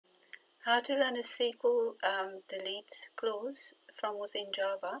How to run a SQL delete clause from within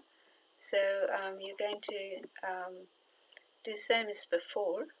Java. So you're going to do the same as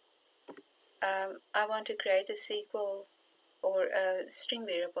before. I want to create a SQL or a string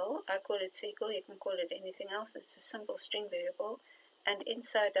variable. I call it SQL, you can call it anything else. It's a simple string variable. And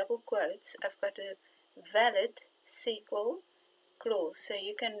inside double quotes, I've got a valid SQL clause. So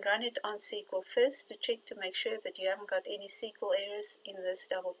you can run it on SQL first to check to make sure that you haven't got any SQL errors in this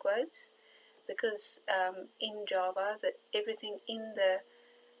double quotes. Because in Java, everything in the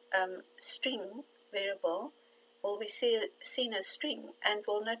string variable will be seen as string and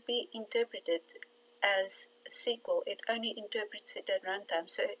will not be interpreted as SQL. It only interprets it at runtime.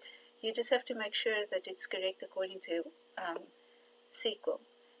 So you just have to make sure that it's correct according to SQL.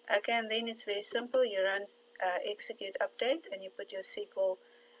 Okay, and then it's very simple. You run execute update and you put your SQL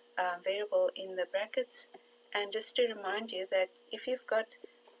variable in the brackets. And just to remind you that if you've got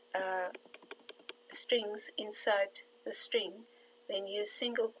strings inside the string, then use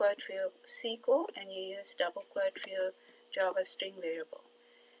single quote for your SQL and you use double quote for your Java string variable.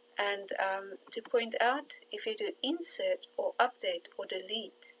 And to point out, if you do insert or update or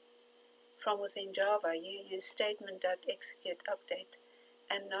delete from within Java, you use statement.execute update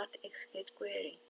and not execute query.